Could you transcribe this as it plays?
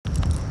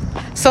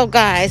So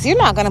guys, you're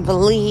not going to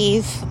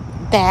believe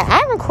that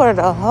I recorded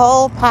a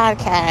whole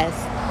podcast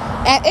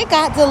and it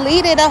got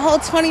deleted a whole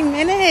 20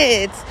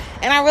 minutes.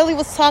 And I really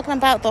was talking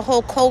about the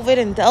whole COVID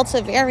and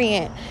Delta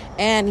variant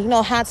and,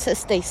 how to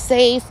stay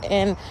safe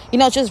and,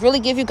 just really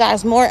give you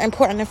guys more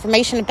important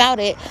information about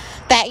it.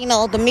 That,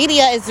 the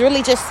media is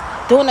really just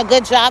doing a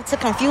good job to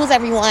confuse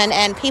everyone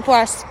and people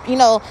are,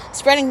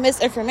 spreading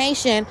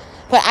misinformation.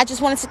 But I just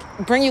wanted to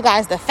bring you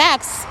guys the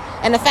facts.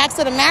 And the facts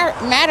of the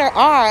matter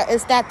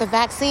is that the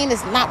vaccine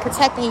is not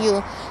protecting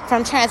you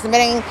from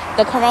transmitting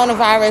the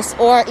coronavirus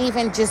or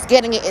even just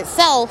getting it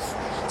itself.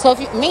 So if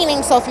you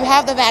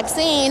have the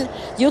vaccine,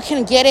 you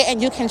can get it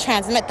and you can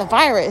transmit the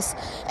virus.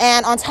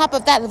 And on top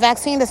of that, the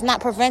vaccine does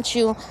not prevent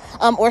you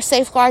or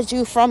safeguard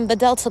you from the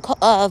Delta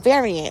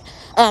variant.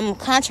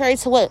 Contrary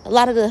to what a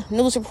lot of the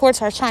news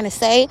reports are trying to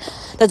say,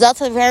 the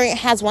Delta variant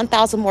has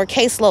 1,000 more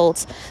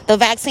caseloads. The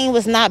vaccine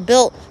was not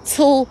built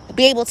to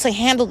be able to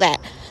handle that.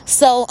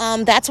 So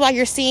that's why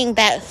you're seeing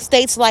that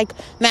states like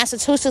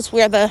Massachusetts,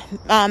 where the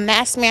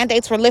mask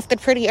mandates were lifted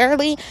pretty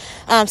early,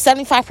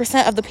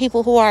 75% of the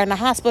people who are in the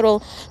hospital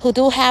who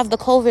do have the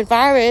COVID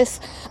virus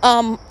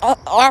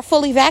are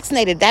fully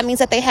vaccinated. That means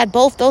that they had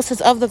both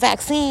doses of the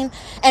vaccine,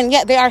 and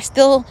yet they are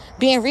still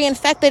being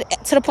reinfected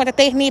to the point that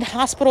they need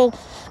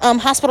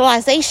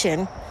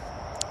hospitalization.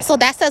 So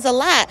that says a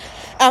lot.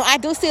 I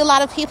do see a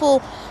lot of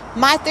people.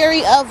 My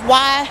theory of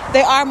why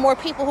there are more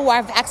people who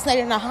are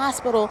vaccinated in the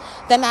hospital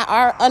than that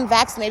are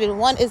unvaccinated,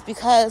 one is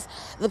because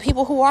the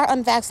people who are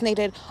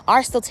unvaccinated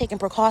are still taking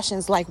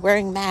precautions like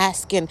wearing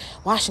masks and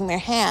washing their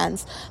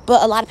hands.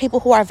 But a lot of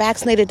people who are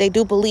vaccinated, they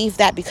do believe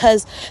that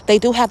because they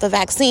do have the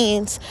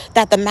vaccines,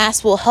 that the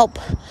mask will help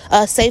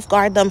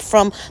safeguard them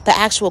from the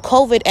actual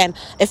COVID. And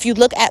if you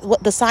look at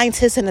what the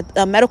scientists and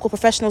the medical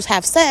professionals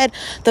have said,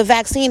 the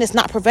vaccine is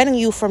not preventing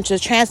you from the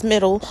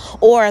transmittal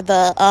or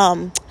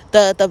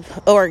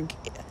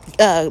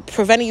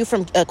preventing you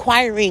from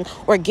acquiring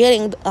or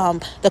getting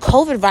the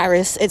COVID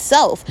virus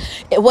itself.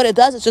 What it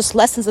does is just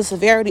lessens the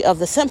severity of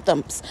the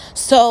symptoms.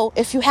 So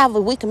if you have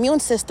a weak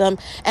immune system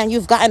and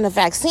you've gotten the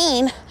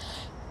vaccine,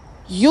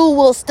 you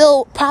will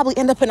still probably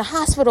end up in a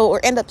hospital or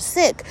end up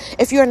sick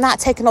if you're not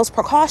taking those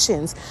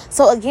precautions.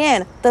 So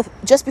again,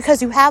 just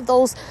because you have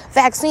those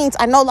vaccines,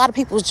 I know a lot of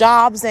people's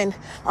jobs and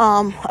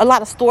a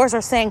lot of stores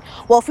are saying,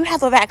 well, if you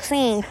have a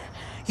vaccine,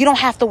 you don't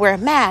have to wear a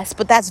mask,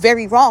 but that's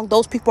very wrong.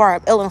 Those people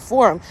are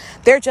ill-informed.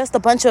 They're just a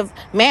bunch of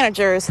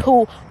managers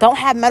who don't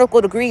have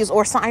medical degrees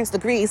or science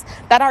degrees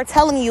that are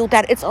telling you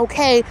that it's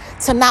okay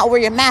to not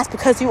wear your mask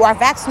because you are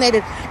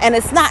vaccinated, and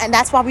it's not. And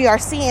that's why we are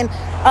seeing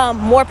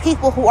more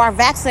people who are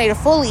vaccinated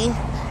fully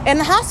in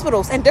the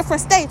hospitals in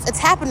different states. It's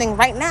happening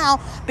right now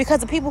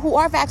because the people who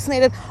are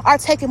vaccinated are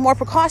taking more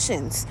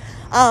precautions,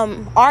 are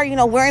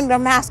wearing their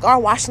mask, are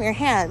washing their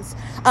hands.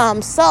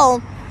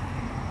 So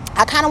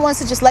I kind of wanted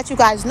to just let you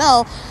guys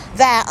know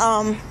that,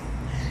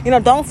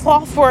 don't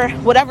fall for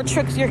whatever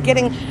tricks you're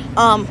getting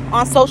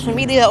on social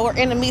media or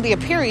in the media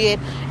period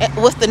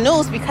with the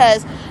news,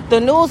 because the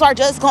news are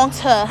just going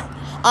to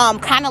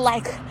kind of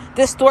like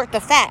distort the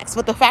facts.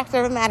 But the fact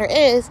of the matter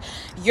is,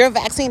 your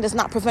vaccine does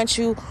not prevent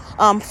you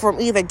from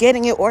either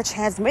getting it or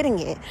transmitting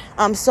it.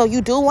 So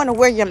you do want to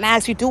wear your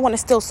mask. You do want to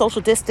still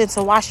social distance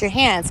and wash your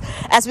hands.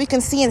 As we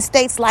can see in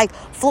states like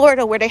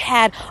Florida, where they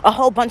had a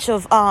whole bunch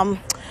of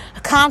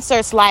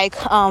concerts like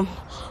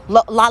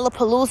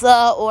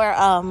Lollapalooza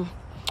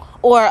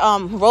or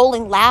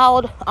Rolling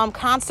Loud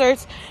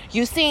concerts,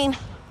 you've seen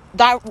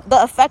the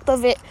effect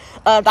of it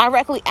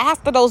directly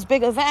after those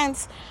big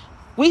events.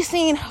 We've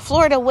seen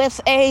Florida with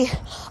a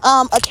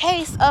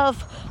case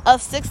of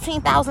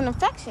 16,000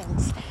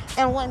 infections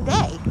in one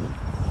day.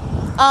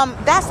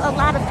 That's a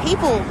lot of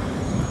people,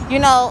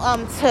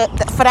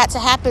 for that to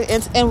happen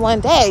in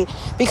one day,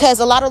 because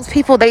a lot of those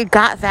people, they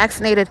got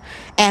vaccinated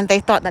and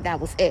they thought that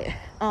was it.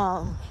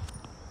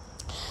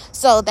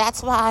 So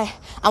that's why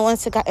I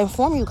wanted to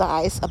inform you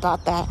guys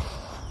about that.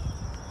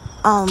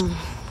 Let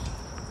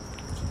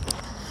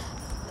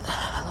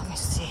me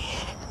see.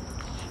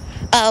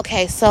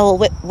 Okay, so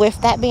with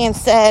that being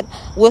said,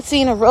 we're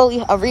seeing a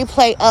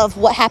replay of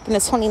what happened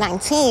in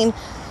 2019,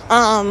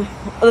 the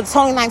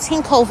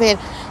 2019 COVID.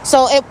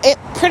 So it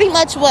pretty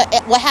much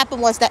what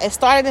happened was that it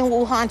started in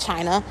Wuhan,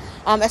 China.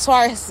 As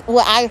far as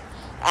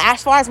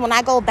when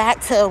I go back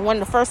to when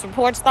the first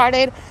report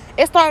started,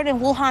 it started in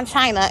Wuhan,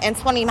 China in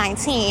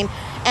 2019,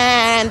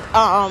 and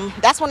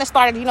that's when it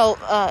started,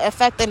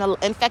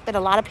 infected a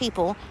lot of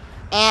people.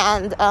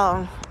 And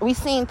we've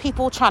seen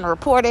people trying to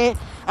report it,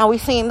 and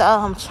we've seen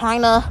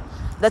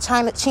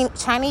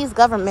Chinese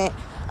government,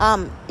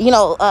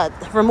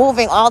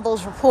 removing all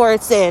those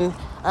reports and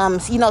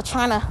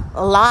trying to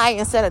lie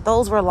and said that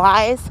those were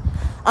lies.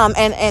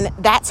 And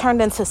that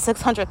turned into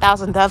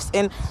 600,000 deaths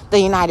in the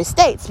United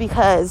States,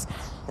 because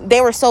they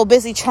were so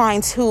busy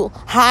trying to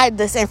hide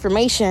this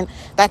information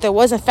that there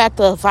was in fact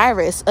a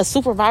virus, a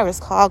super virus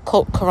called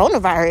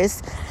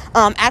coronavirus,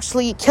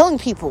 actually killing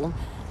people.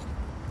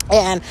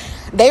 And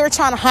they were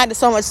trying to hide it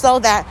so much so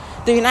that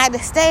the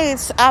United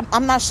States,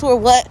 I'm not sure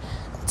what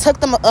took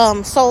them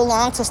so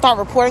long to start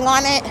reporting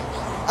on it.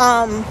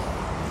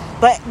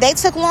 But they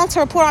took long to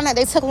report on that.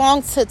 They took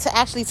long to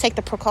actually take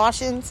the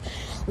precautions.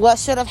 What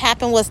should have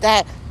happened was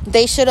that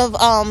they should have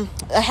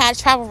had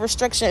travel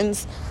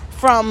restrictions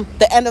from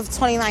the end of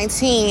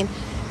 2019,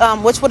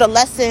 which would have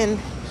lessened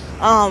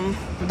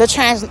the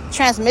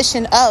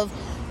transmission of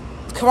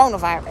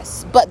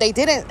coronavirus. But they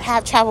didn't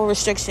have travel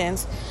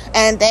restrictions,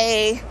 and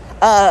they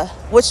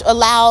which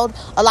allowed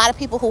a lot of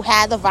people who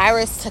had the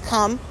virus to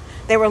come.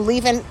 They were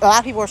leaving. A lot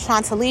of people were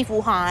trying to leave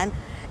Wuhan,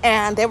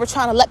 and they were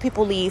trying to let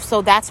people leave.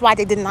 So that's why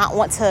they did not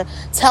want to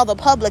tell the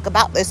public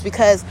about this,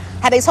 because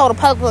had they told the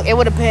public, it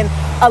would have been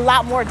a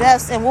lot more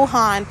deaths in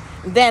Wuhan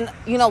than,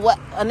 what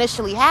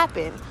initially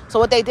happened. So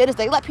what they did is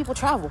they let people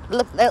travel.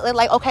 They're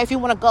like, okay, if you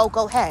want to go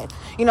ahead.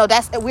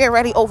 We're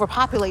already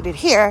overpopulated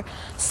here.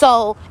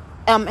 So,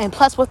 and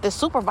plus with this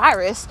super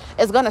virus,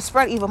 it's going to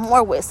spread even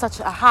more with such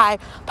a high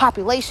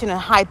population and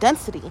high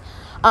density.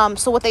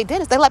 So what they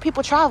did is they let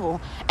people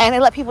travel, and they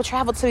let people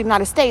travel to the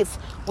United States,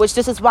 which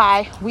this is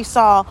why we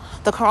saw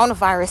the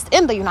coronavirus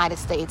in the United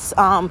States.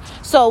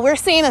 So we're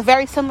seeing a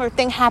very similar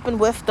thing happen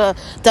with the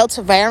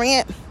Delta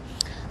variant,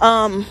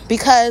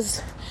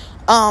 because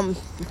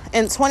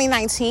in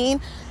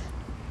 2019,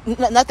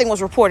 nothing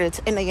was reported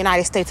in the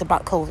United States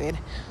about COVID.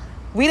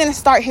 We didn't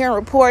start hearing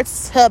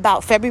reports till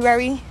about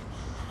February.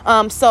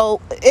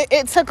 So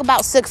it took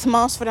about 6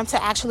 months for them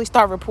to actually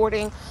start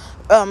reporting.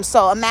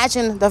 So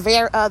imagine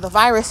the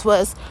virus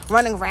was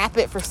running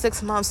rampant for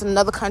 6 months in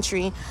another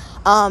country,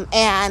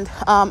 and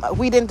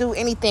we didn't do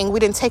anything. We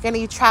didn't make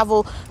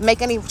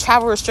any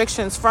travel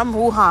restrictions from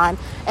Wuhan,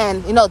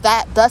 and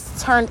that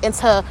thus turned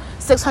into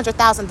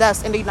 600,000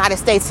 deaths in the United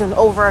States, and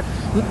over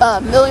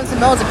millions and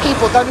millions of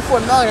people, 34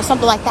 million or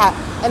something like that,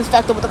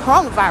 infected with the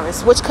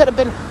coronavirus, which could have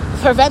been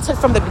prevented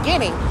from the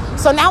beginning.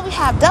 So now we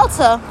have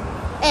Delta.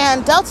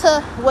 And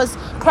Delta was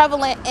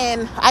prevalent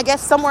in, I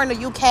guess, somewhere in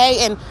the UK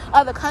and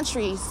other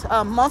countries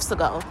months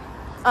ago.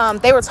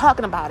 They were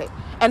talking about it.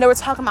 And they were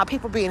talking about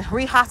people being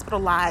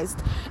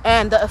re-hospitalized.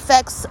 And the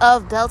effects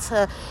of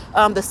Delta,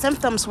 the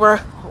symptoms were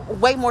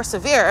way more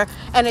severe.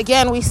 And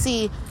again, we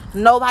see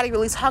nobody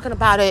really talking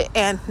about it.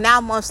 And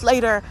now, months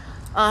later,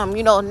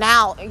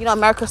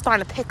 America's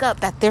starting to pick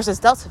up that there's this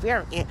Delta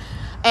variant.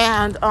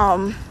 And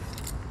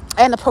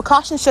the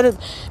precautions should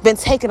have been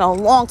taken a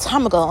long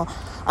time ago.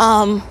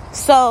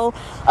 So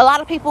a lot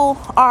of people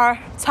are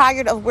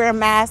tired of wearing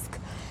masks.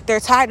 They're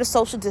tired of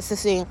social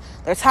distancing.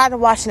 They're tired of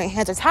washing their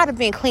hands. They're tired of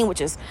being clean,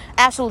 which is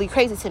absolutely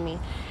crazy to me.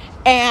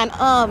 And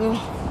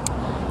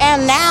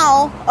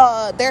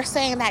now they're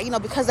saying that,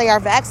 because they are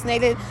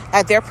vaccinated,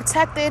 that they're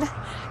protected.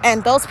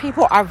 And those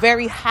people are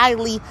very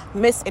highly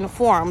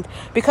misinformed,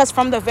 because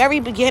from the very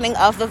beginning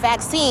of the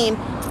vaccine,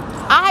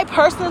 I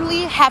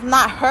personally have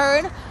not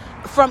heard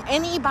from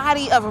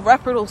anybody of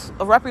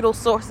reputable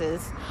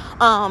sources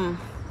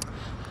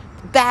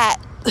that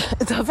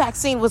the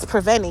vaccine was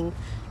preventing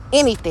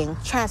anything,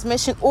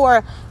 transmission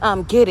or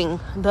getting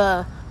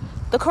the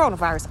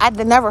coronavirus. I'd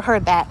never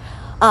heard that.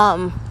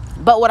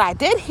 But what I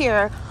did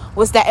hear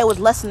was that it would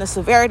lessen the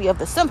severity of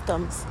the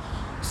symptoms.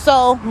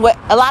 So what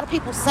a lot of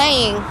people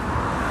saying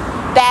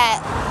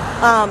that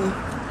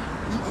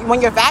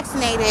when you're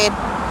vaccinated,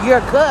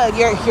 you're good,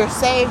 you're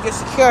saved, you're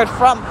secured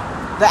from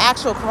the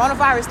actual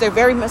coronavirus, they're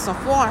very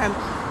misinformed.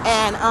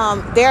 And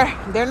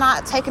they're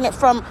not taking it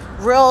from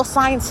real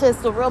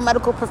scientists or real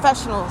medical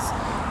professionals.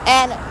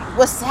 And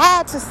what's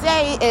sad to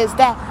say is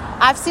that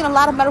I've seen a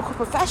lot of medical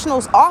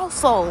professionals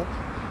also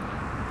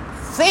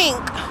think,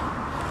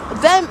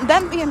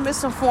 them being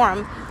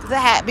misinformed,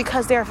 that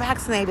because they're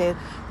vaccinated,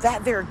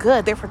 that they're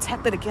good, they're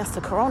protected against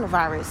the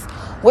coronavirus,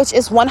 which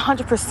is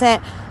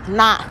 100%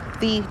 not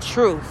the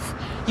truth.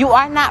 You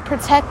are not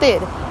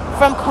protected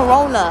from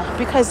corona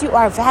because you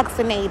are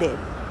vaccinated.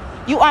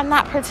 You are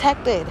not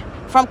protected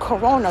from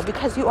corona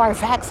because you are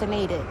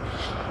vaccinated.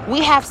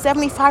 We have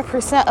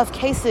 75% of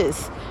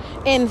cases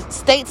in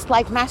states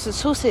like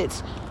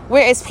Massachusetts,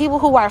 where it's people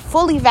who are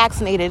fully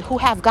vaccinated, who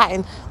have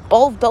gotten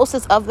both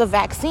doses of the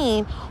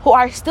vaccine, who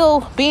are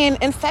still being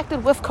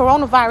infected with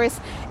coronavirus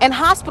and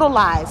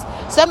hospitalized.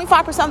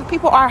 75% of the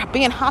people are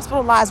being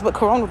hospitalized with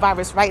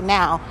coronavirus right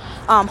now,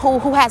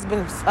 who has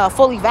been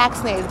fully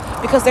vaccinated,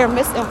 because they're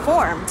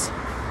misinformed.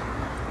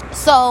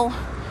 So,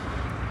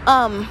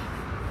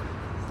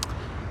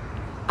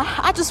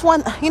 I just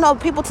want,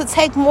 people to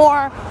take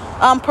more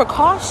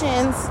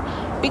precautions,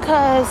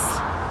 because,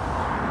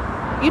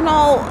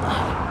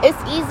 it's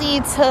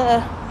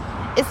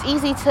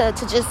easy to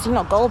just,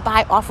 go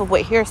by off of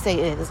what hearsay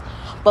is.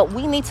 But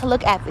we need to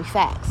look at the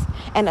facts.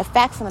 And the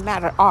facts of the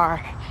matter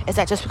is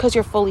that just because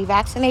you're fully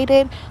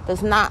vaccinated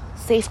does not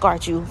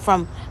safeguard you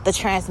from the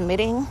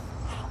transmitting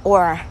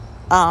or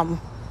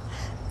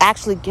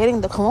actually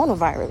getting the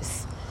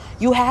coronavirus.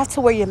 You have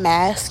to wear your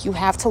mask. You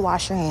have to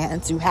wash your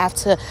hands. You have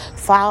to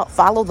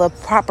follow the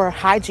proper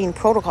hygiene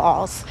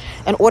protocols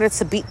in order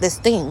to beat this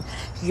thing.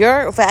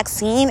 Your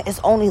vaccine is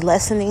only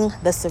lessening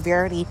the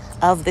severity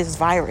of this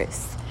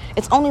virus.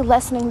 It's only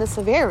lessening the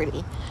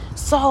severity.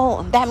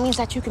 So that means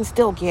that you can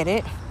still get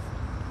it.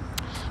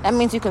 That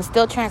means you can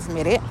still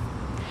transmit it.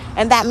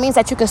 And that means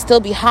that you can still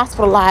be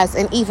hospitalized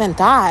and even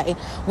die.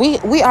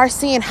 We are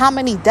seeing how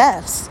many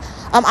deaths.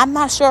 I'm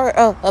not sure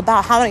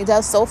about how many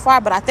deaths so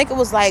far, but I think it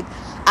was like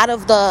out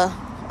of the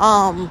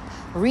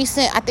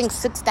recent, I think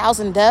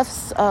 6,000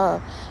 deaths,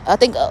 I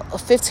think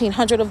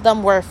 1,500 of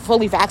them were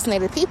fully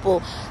vaccinated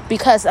people,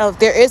 because of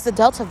there is the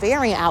Delta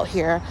variant out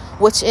here,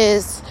 which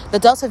is the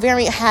Delta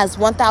variant has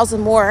 1,000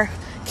 more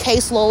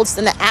caseloads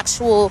than the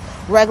actual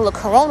regular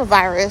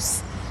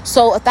coronavirus.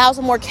 So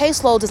 1,000 more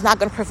caseloads is not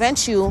going to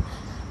prevent you,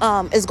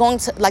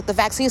 the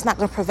vaccine is not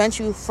going to prevent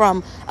you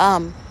from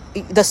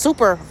the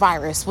super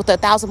virus with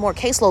 1,000 more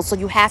caseloads. So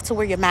you have to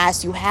wear your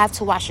mask, you have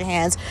to wash your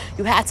hands,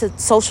 you have to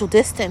social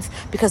distance,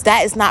 because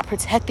that is not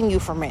protecting you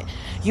from it.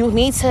 You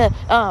need to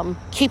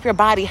keep your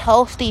body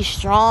healthy,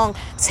 strong,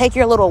 take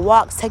your little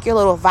walks, take your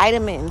little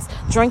vitamins,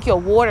 drink your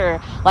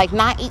water, like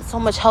not eat so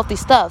much healthy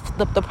stuff.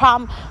 The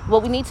problem,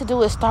 what we need to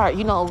do is start,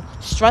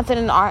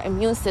 strengthening our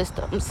immune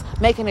systems,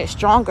 making it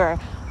stronger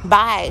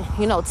by,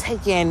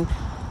 taking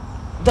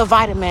the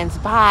vitamins,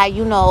 by,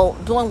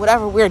 doing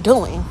whatever we're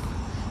doing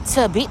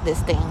to beat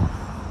this thing.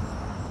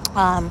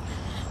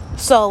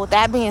 So with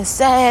that being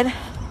said,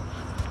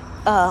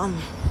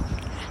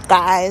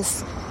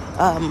 guys,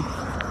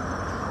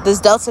 this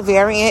Delta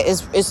variant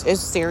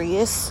is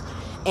serious,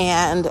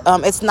 and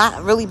it's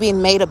not really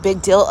being made a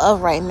big deal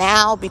of right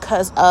now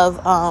because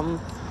of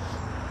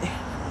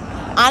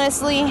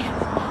honestly,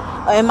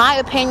 in my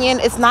opinion,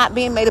 it's not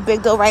being made a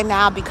big deal right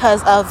now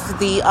because of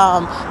the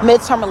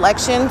midterm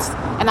elections,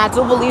 and I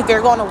do believe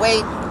they're going to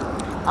wait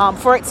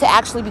for it to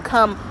actually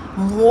become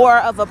more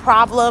of a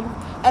problem,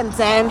 and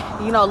then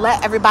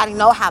let everybody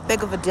know how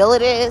big of a deal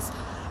it is,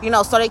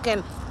 so they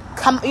can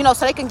come,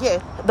 so they can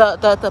get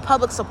the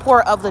public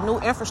support of the new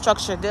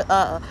infrastructure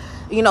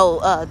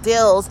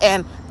deals.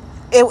 And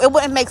it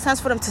wouldn't make sense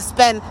for them to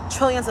spend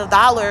trillions of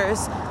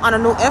dollars on a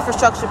new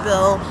infrastructure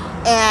bill,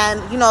 and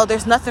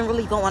there's nothing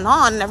really going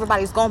on, and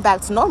everybody's going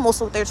back to normal.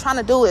 So what they're trying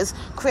to do is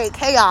create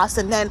chaos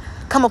and then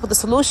come up with a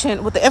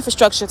solution with the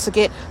infrastructure to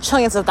get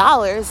trillions of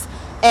dollars.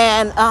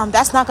 And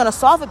that's not going to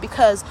solve it,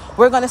 because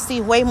we're going to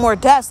see way more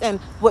deaths, and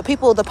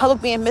the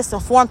public being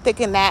misinformed,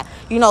 thinking that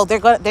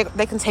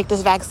they can take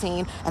this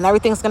vaccine and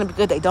everything's going to be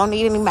good. They don't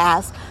need any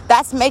masks.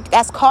 That's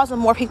causing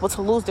more people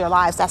to lose their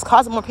lives. That's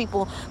causing more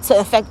people to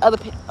infect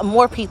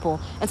more people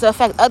and to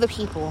affect other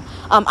people.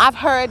 I've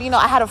heard,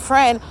 I had a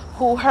friend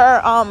who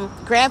her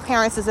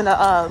grandparents is in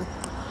a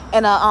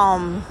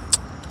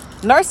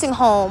nursing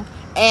home,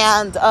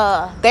 and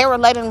they were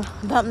letting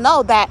them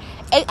know that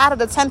 8 out of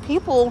the 10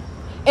 people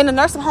in the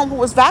nursing home who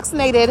was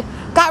vaccinated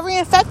got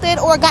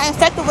reinfected or got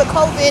infected with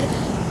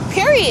COVID,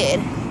 period.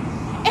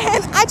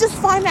 And I just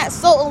find that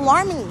so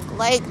alarming.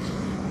 Like,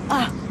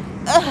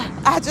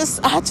 I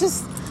just,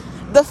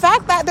 the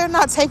fact that they're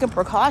not taking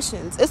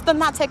precautions, it's them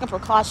not taking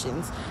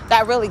precautions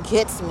that really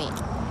gets me.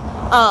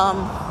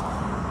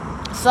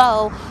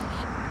 So,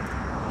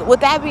 with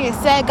that being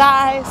said,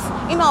 guys,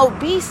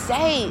 be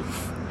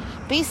safe.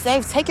 Be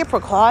safe. Take your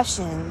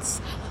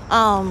precautions.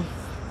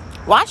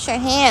 Wash your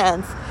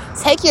hands.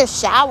 Take your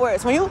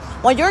showers. If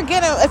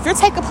you're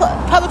taking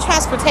public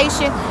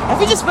transportation, if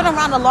you've just been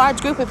around a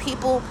large group of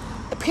people,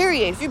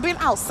 period. If you've been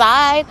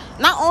outside,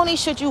 not only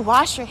should you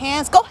wash your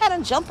hands, go ahead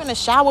and jump in the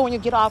shower when you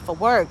get off of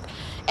work,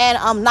 and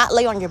not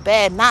lay on your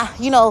bed, not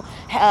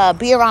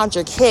be around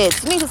your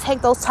kids. You need to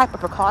take those type of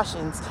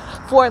precautions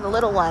for the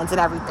little ones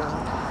and everything.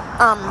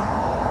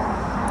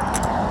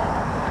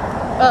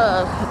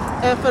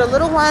 And for the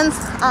little ones,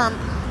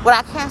 what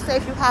I can say,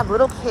 if you have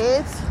little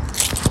kids,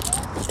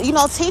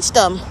 teach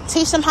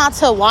them how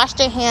to wash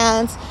their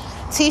hands,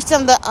 teach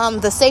them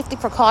the safety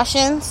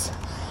precautions.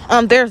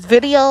 There's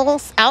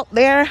videos out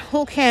there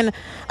who can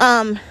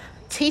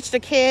teach the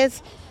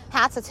kids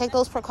how to take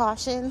those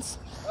precautions.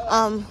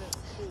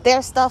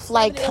 There's stuff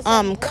like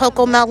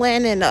Coco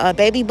Melon and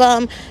Baby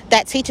Bum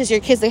that teaches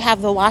your kids. They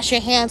have the wash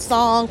your hands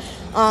song.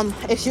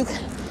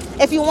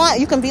 If you want,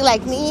 you can be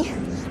like me.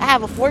 I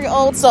have a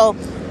 4-year-old, so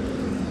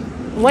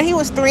when he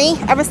was 3,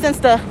 ever since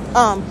the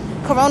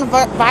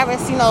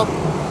coronavirus,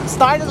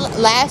 started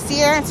last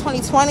year in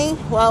 2020,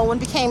 when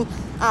it became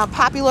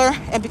popular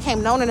and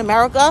became known in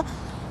America,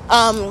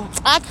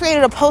 I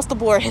created a poster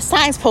board, his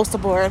science poster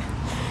board.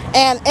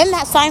 And in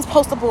that science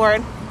poster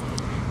board,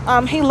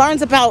 he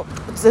learns about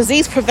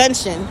disease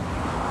prevention.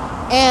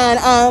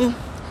 And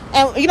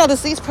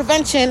disease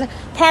prevention,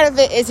 part of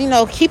it is,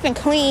 keeping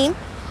clean,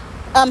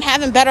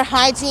 having better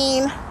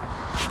hygiene,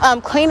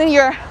 cleaning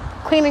your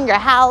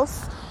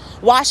house,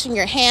 washing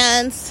your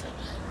hands,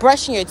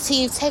 brushing your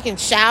teeth, taking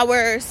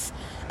showers,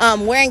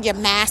 wearing your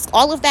mask.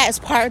 All of that is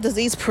part of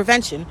disease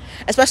prevention,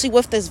 especially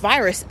with this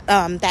virus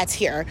that's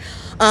here.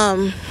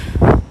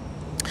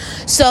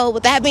 So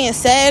with that being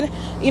said,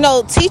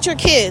 teach your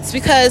kids,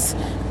 because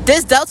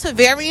this Delta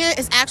variant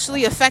is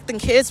actually affecting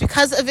kids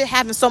because of it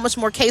having so much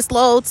more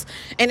caseloads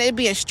and it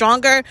being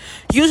stronger.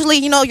 Usually,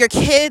 your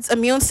kids'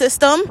 immune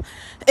system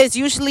is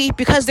usually,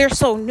 because they're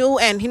so new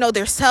and,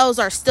 their cells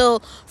are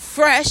still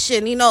fresh,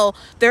 and,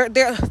 they're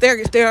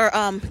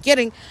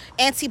getting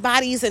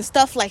antibodies and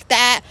stuff like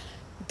that.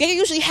 they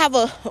usually have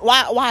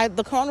why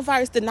the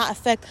coronavirus did not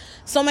affect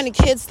so many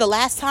kids the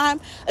last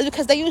time is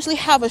because they usually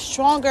have a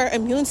stronger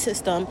immune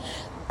system,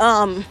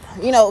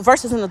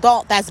 versus an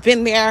adult that's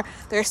been there.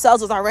 Their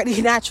cells is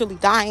already naturally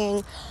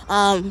dying.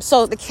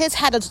 So the kids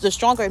had the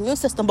stronger immune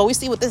system. But we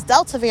see with this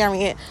Delta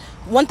variant,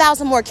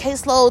 1,000 more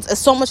caseloads is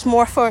so much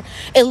more for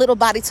a little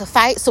body to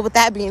fight. So with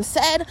that being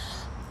said,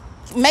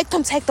 make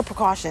them take the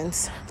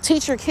precautions.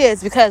 Teach your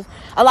kids, because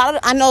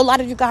I know a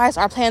lot of you guys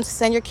are planning to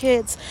send your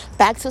kids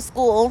back to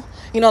school.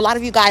 A lot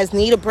of you guys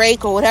need a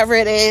break or whatever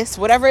it is,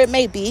 whatever it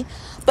may be.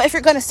 But if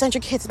you're going to send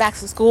your kids back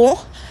to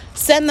school,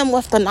 send them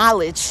with the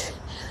knowledge.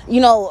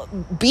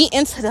 Beat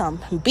into them,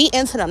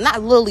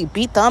 not literally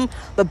beat them,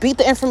 but beat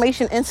the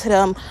information into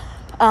them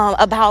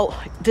about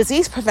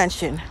disease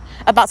prevention,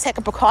 about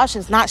taking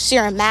precautions, not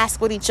sharing masks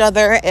with each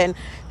other, and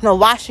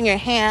washing your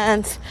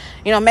hands.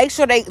 Make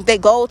sure they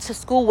go to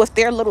school with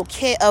their little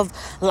kit of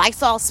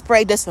Lysol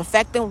spray,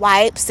 disinfectant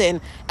wipes,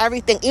 and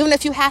everything. Even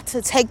if you have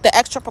to take the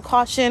extra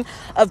precaution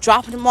of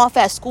dropping them off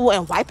at school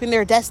and wiping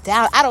their desk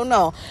down, I don't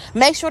know.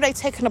 Make sure they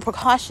taking the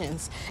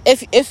precautions.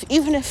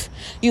 Even if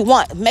you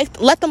want,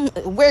 let them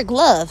wear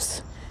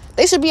gloves.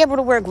 They should be able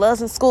to wear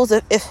gloves in schools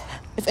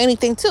if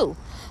anything too.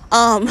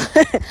 I'm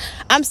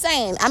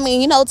saying,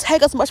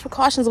 take as much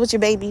precautions with your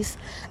babies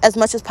as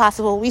much as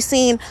possible. We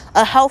seen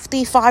a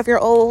healthy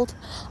 5-year-old.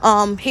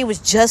 He was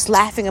just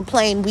laughing and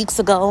playing weeks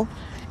ago.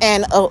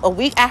 And a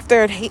week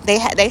after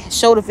they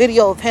showed a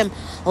video of him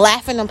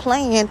laughing and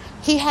playing,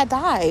 he had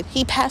died.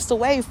 He passed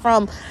away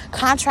from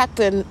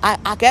contracting.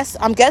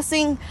 I'm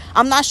guessing,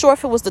 I'm not sure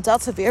if it was the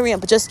Delta variant,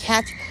 but just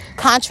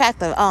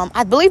contracting.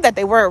 I believe that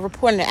they were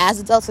reporting it as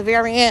the Delta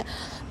variant.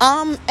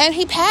 And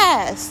he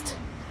passed.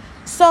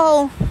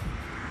 So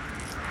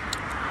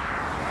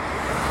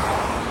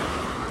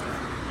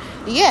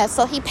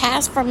he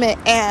passed from it.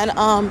 And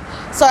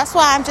so that's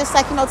why I'm just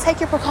like, take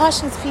your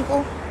precautions,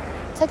 people.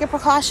 Take your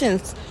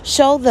precautions.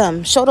 Show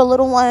the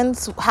little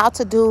ones how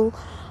to do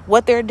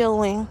what they're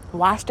doing.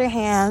 Wash their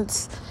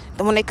hands.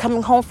 And when they're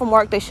coming home from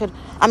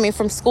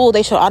from school,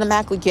 they should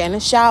automatically get in the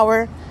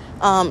shower.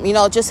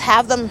 Just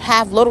have them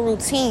have little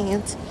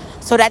routines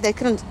so that they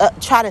can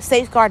try to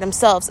safeguard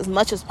themselves as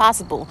much as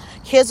possible.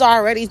 Kids are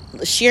already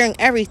sharing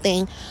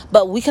everything,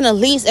 but we can at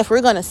least, if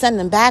we're going to send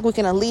them back, we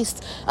can at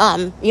least,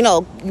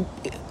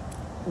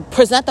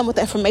 present them with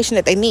the information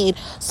that they need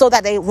so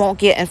that they won't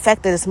get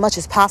infected as much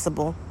as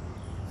possible.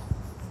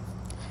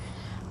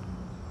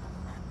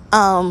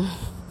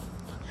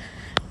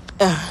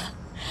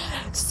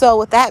 So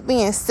with that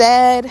being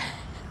said,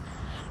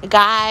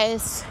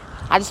 guys,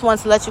 I just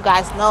wanted to let you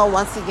guys know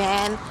once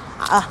again,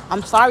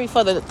 I'm sorry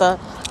for the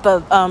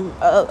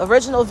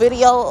original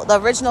video.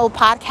 The original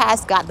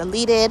podcast got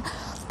deleted,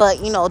 but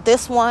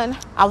this one,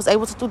 I was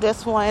able to do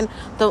this one.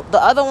 The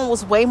other one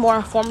was way more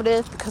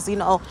informative because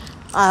when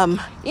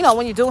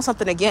you're doing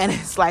something again,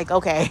 it's like,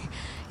 okay,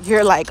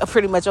 you're like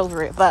pretty much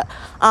over it. But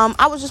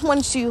I was just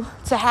wanting you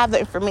to have the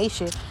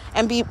information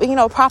and be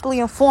properly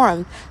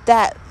informed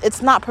that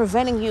it's not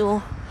preventing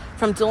you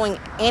from doing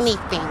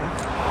anything.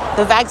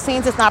 The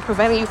vaccines is not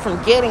preventing you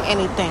from getting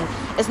anything.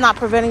 It's not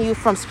preventing you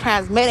from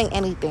transmitting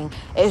anything.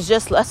 It's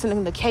just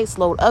lessening the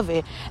caseload of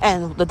it.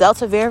 And the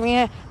Delta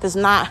variant the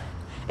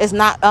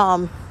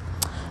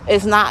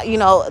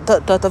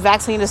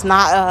vaccine does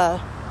not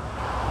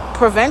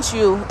prevent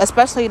you,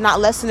 especially not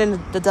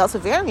lessening the Delta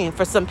variant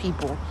for some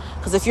people.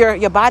 Because if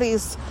your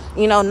body's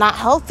not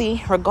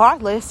healthy,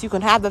 regardless, you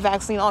can have the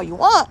vaccine all you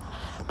want.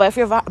 But if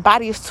your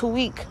body is too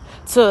weak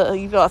to,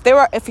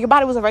 if your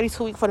body was already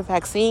too weak for the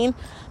vaccine,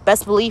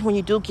 best believe when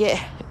you do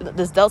get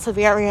this Delta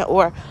variant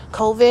or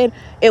COVID,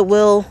 it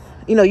will,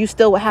 you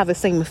still will have the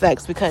same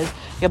effects because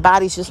your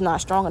body's just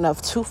not strong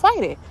enough to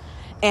fight it.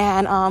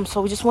 And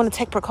so we just want to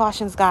take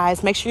precautions,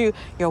 guys. Make sure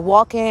you're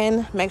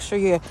walking. Make sure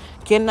you're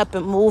getting up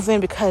and moving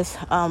because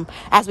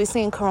as we've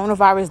seen,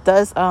 coronavirus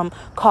does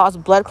cause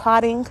blood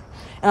clotting.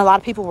 And a lot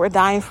of people were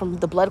dying from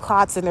the blood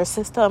clots in their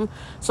system.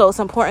 So it's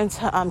important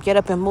to get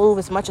up and move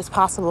as much as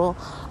possible.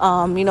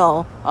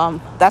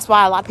 That's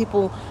why a lot of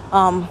people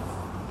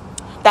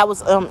that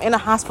was in the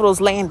hospitals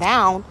laying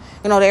down,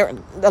 a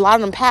lot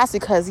of them passed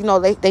because,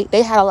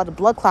 they had a lot of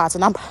blood clots.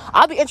 And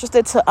I'll be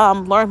interested to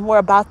learn more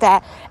about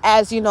that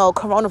as,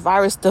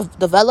 coronavirus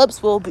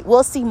develops.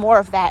 We'll see more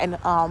of that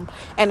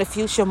in the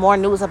future, more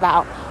news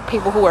about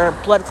people who are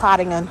blood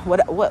clotting and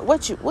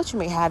what you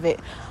may have it.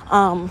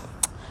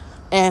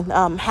 And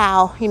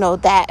how,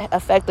 that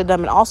affected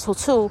them. And also,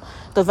 too,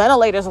 the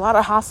ventilators, a lot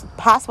of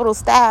hospital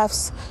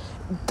staffs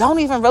don't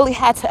even really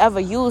have to ever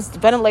use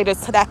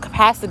ventilators to that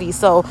capacity.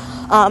 So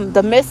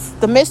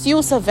the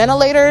misuse of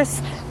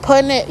ventilators,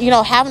 putting it,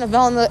 having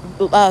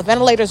the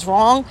ventilators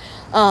wrong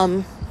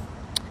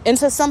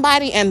into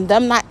somebody and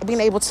them not being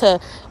able to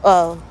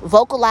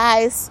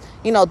vocalize,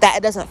 that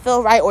it doesn't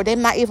feel right, or they're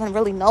not even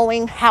really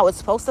knowing how it's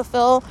supposed to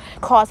feel,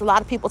 caused a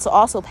lot of people to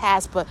also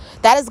pass. But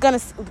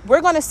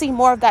we're going to see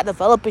more of that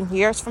develop in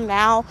years from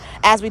now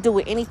as we do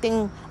with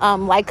anything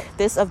like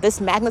this, of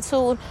this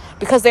magnitude,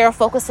 because they are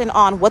focusing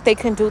on what they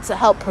can do to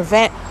help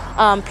prevent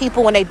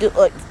people when they do,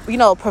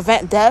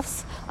 prevent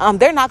deaths.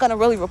 they're not going to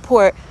really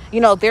report,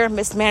 their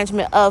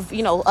mismanagement of,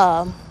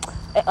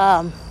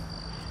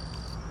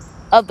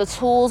 of the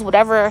tools,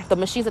 whatever the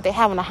machines that they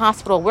have in the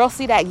hospital. We'll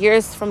see that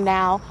years from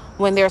now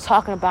when they're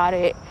talking about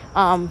it.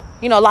 A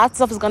lot of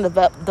stuff is going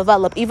to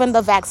develop, even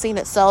the vaccine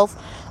itself.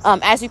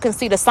 As you can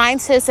see, the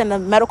scientists and the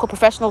medical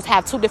professionals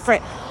have two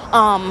different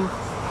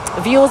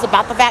views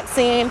about the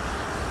vaccine.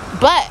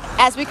 But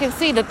as we can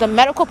see, that the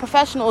medical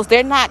professionals,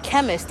 they're not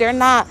chemists. They're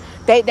not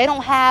in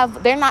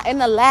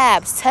the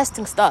labs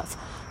testing stuff.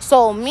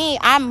 So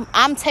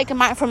I'm taking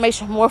my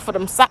information more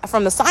from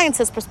the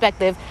scientist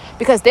perspective,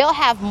 because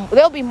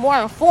they'll be more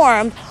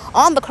informed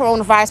on the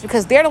coronavirus,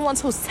 because they're the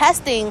ones who's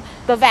testing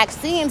the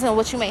vaccines and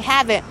what you may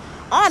have it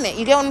on it.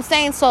 You get what I'm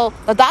saying? So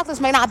the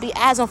doctors may not be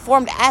as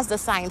informed as the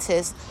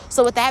scientists.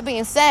 So with that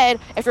being said,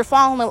 if you're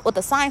following what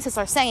the scientists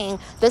are saying,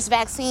 this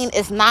vaccine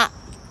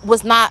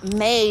was not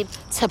made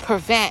to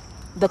prevent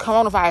the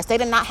coronavirus. They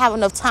did not have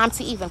enough time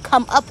to even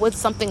come up with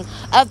something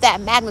of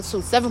that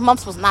magnitude. 7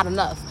 months was not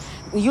enough.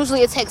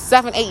 Usually it takes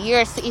 7-8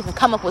 years to even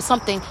come up with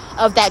something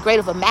of that great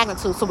of a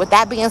magnitude. So with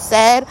that being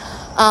said,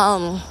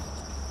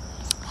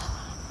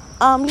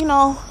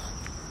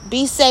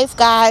 be safe,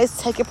 guys.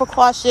 Take your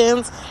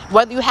precautions.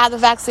 Whether you have the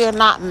vaccine or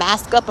not,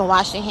 mask up and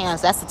wash your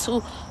hands. That's the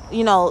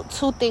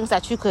two things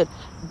that you could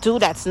do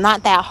that's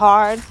not that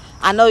hard.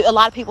 I know a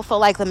lot of people feel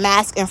like the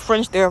mask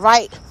infringed their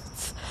right,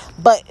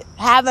 but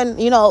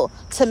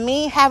to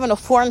me, having a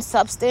foreign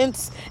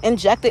substance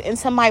injected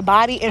into my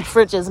body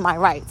infringes my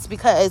rights,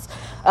 because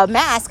a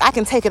mask, I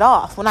can take it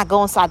off when I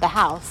go inside the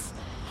house.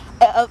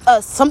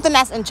 Something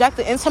that's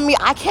injected into me,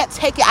 I can't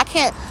take it. I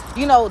can't,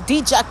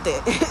 deject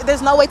it.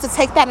 There's no way to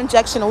take that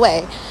injection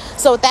away.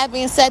 So with that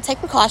being said, take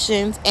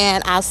precautions,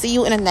 and I'll see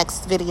you in the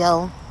next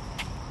video.